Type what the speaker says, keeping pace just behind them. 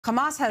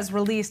Hamas has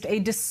released a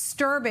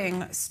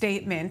disturbing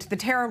statement. The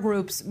terror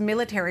group's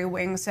military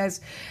wing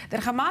says that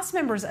Hamas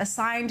members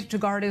assigned to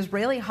guard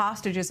Israeli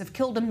hostages have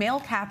killed a male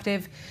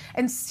captive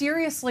and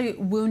seriously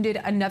wounded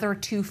another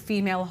 2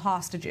 female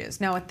hostages.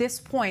 Now, at this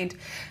point,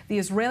 the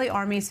Israeli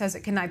army says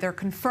it can neither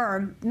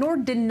confirm nor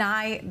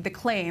deny the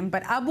claim.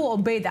 But Abu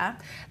Obeida,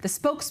 the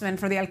spokesman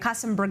for the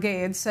Al-Qassam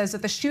brigade, says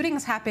that the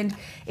shootings happened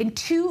in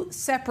 2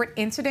 separate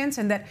incidents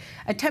and that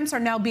attempts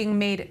are now being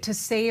made to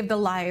save the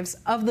lives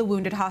of the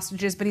wounded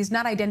hostages, but he's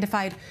not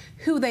identified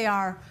who they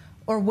are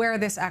or where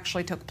this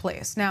actually took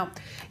place. Now,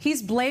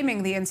 he's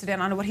blaming the incident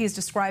on what he's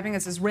describing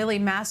as Israeli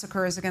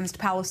massacres against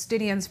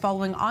Palestinians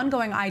following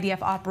ongoing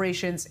IDF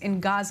operations in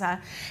Gaza.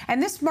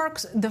 And this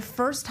marks the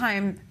first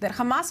time that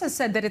Hamas has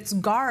said that its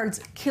guards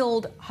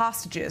killed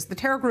hostages. The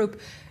terror group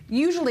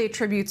usually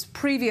attributes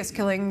previous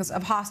killings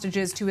of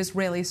hostages to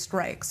Israeli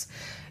strikes.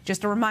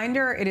 Just a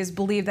reminder, it is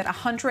believed that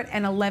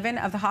 111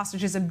 of the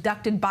hostages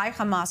abducted by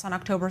Hamas on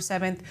October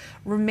 7th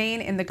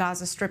remain in the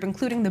Gaza Strip,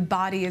 including the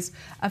bodies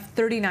of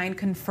 39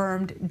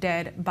 confirmed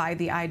dead by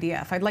the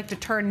IDF. I'd like to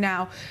turn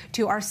now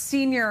to our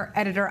senior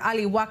editor,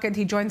 Ali Waked.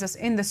 He joins us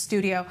in the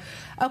studio.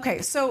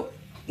 Okay, so,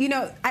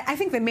 I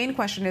think the main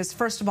question is,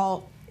 first of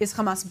all, is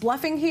Hamas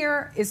bluffing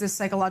here? Is this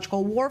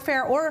psychological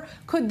warfare, or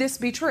could this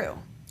be true?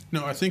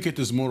 No, I think it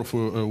is more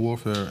for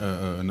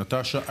warfare,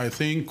 Natasha. I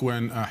think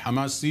when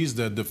Hamas sees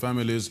that the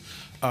families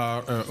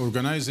are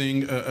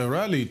organizing a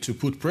rally to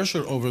put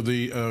pressure over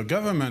the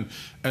government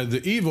at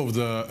the eve of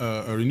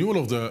the renewal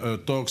of the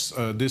talks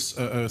this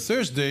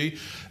Thursday,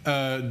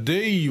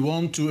 they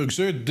want to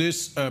exert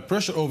this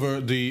pressure over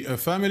the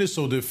families,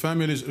 so the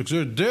families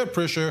exert their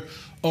pressure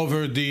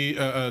over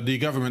the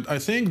government. I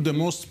think the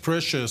most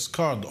precious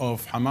card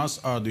of Hamas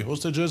are the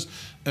hostages,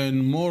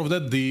 and more of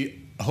that, the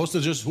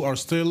hostages who are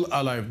still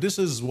alive. This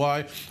is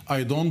why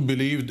I don't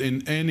believe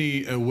in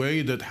any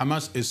way that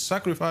Hamas is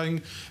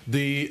sacrificing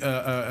the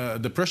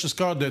precious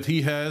card that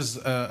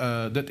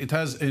it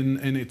has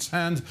in its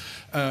hand,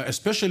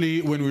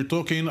 especially when we're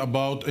talking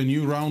about a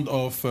new round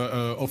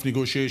of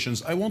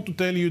negotiations. I want to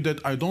tell you that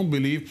I don't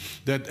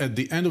believe that at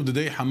the end of the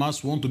day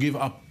Hamas want to give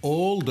up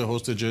all the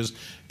hostages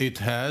it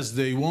has.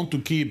 They want to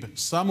keep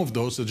some of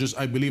the hostages,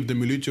 I believe the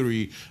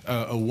military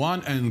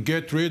one, and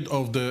get rid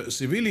of the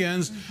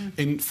civilians,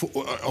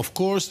 of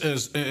course,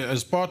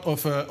 as part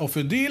of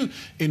a deal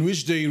in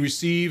which they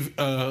receive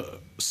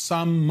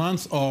some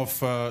months of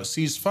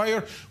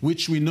ceasefire,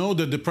 which we know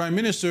that the Prime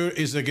Minister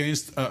is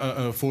against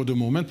for the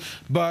moment.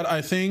 But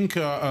I think,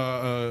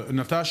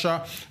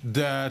 Natasha,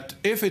 that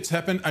if it's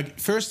happened,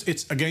 first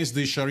it's against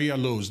the Sharia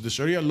laws. The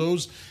Sharia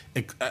laws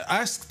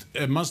asked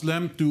a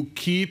Muslim to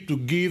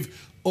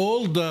give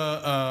all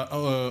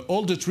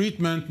the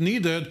treatment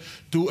needed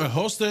to a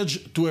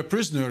hostage, to a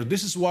prisoner.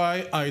 This is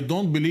why I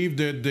don't believe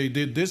that they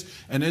did this.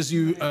 And as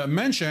you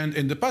mentioned,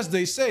 in the past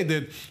they say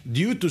that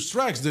due to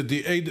strikes that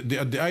the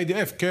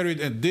IDF carried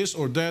at this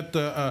or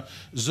that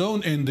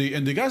zone in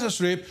the Gaza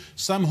Strip,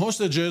 some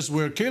hostages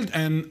were killed,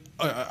 and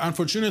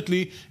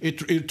unfortunately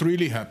it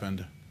really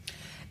happened.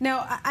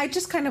 Now, I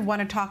just kind of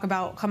want to talk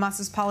about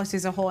Hamas's policy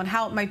as a whole and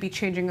how it might be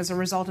changing as a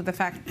result of the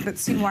fact that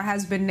Sinwar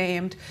has been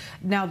named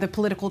now the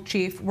political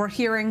chief. We're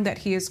hearing that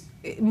he is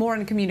more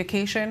in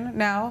communication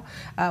now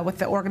with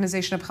the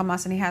organization of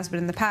Hamas than he has been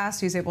in the past.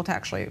 He's able to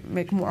actually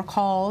make more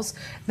calls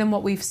than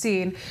what we've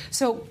seen.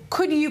 So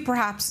could you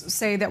perhaps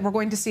say that we're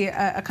going to see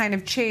a kind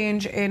of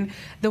change in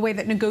the way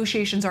that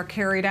negotiations are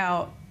carried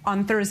out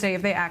on Thursday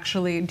if they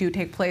actually do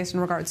take place in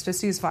regards to a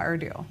ceasefire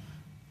deal?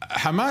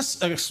 Hamas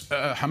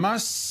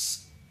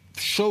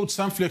showed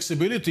some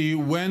flexibility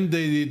when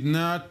they did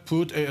not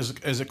put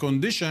as a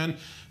condition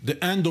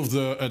the end of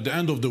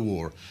the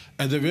war.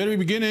 At the very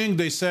beginning,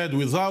 they said,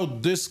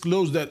 without this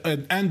clause, that at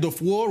end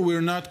of war,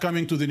 we're not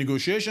coming to the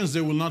negotiations.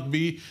 There will not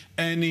be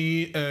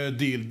any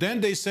deal.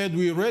 Then they said,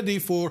 we're ready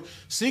for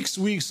 6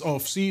 weeks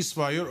of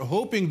ceasefire,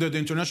 hoping that the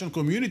international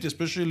community,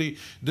 especially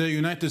the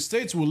United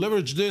States, will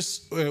leverage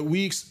this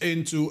weeks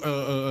into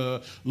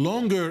a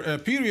longer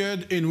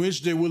period in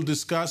which they will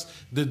discuss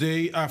the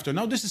day after.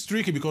 Now, this is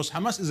tricky because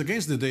Hamas is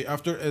against the day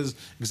after, as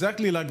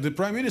exactly like the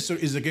Prime Minister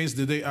is against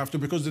the day after,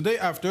 because the day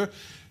after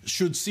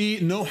should see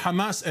no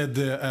Hamas at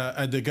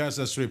the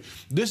Gaza Strip.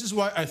 This is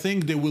why I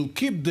think they will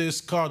keep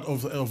this card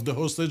of the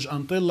hostage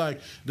until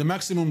like the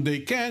maximum they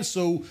can.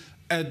 So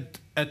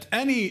at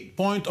any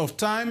point of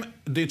time,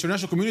 the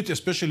international community,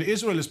 especially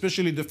Israel,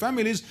 especially the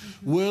families,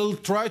 will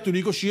try to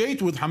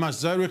negotiate with Hamas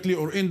directly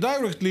or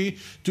indirectly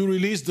to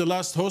release the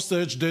last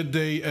hostage that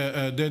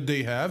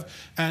they have.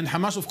 And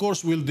Hamas, of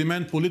course, will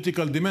demand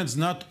political demands,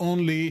 not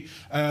only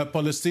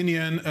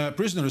Palestinian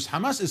prisoners.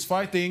 Hamas is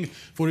fighting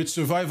for its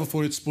survival,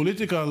 for its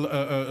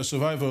political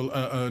survival,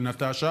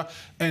 Natasha,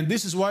 and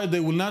this is why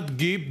they will not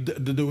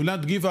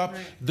give up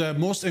the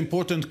most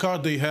important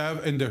card they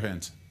have in their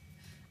hands.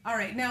 All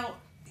right. Now,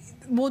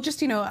 well,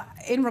 just,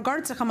 in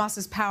regards to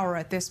Hamas's power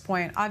at this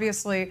point,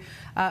 obviously,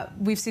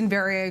 we've seen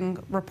varying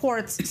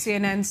reports,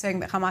 CNN saying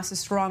that Hamas is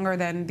stronger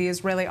than the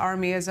Israeli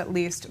army is at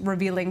least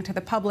revealing to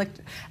the public.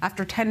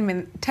 After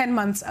 10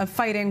 months of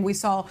fighting, we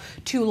saw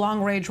 2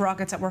 long-range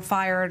rockets that were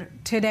fired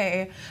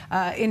today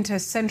into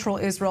central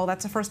Israel.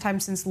 That's the first time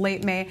since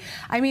late May.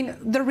 I mean,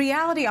 the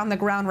reality on the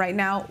ground right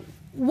now,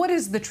 what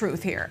is the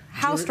truth here?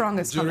 How strong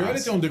is Hamas? The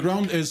reality on the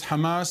ground is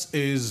Hamas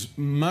is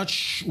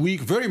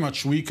very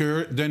much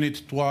weaker than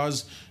it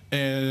was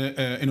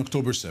in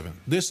October 7th.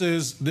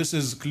 This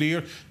is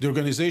clear. The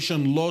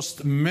organization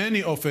lost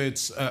many of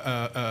its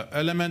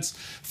elements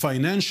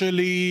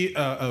financially,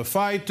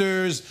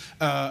 fighters,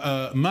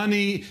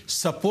 money,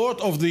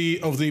 support of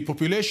the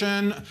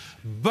population.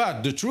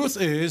 But the truth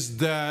is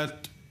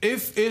that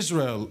if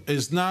Israel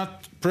is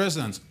not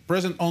present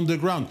on the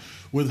ground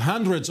with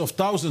hundreds of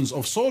thousands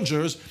of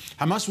soldiers,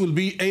 Hamas will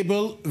be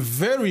able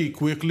very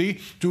quickly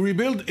to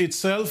rebuild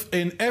itself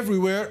in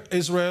everywhere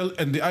Israel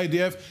and the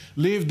IDF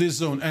leave this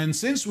zone. And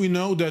since we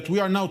know that we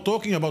are now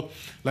talking about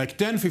like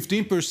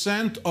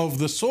 10-15% of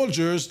the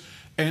soldiers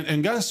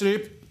in Gaza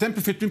Strip,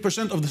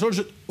 10-15% of the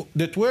soldiers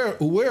that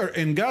were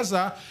in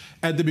Gaza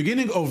at the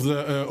beginning of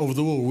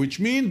the war, which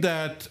means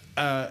that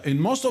in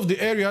most of the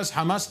areas,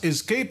 Hamas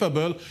is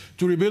capable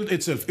to rebuild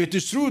itself. It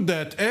is true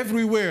that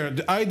everywhere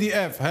the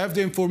IDF have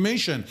the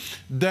information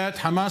that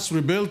Hamas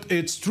rebuilt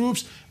its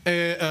troops.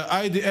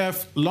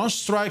 IDF launched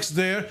strikes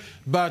there,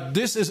 but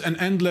this is an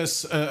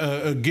endless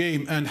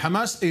game, and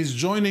Hamas is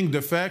enjoying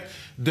the fact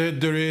that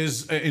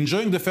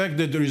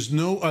there is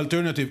no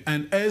alternative.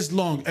 And as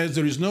long as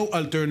there is no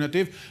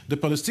alternative, the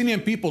Palestinian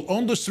people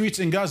on the streets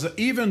in Gaza,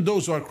 even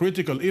those who are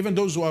critical, even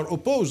those who are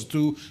opposed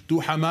to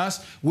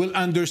Hamas, will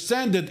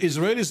understand that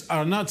Israelis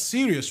are not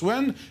serious.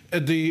 When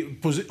the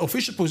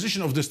official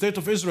position of the State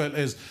of Israel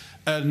is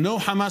no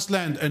Hamas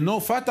land and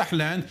no Fatah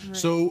land, right.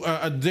 So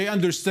they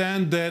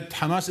understand that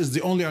Hamas is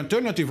the only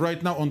alternative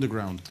right now on the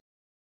ground.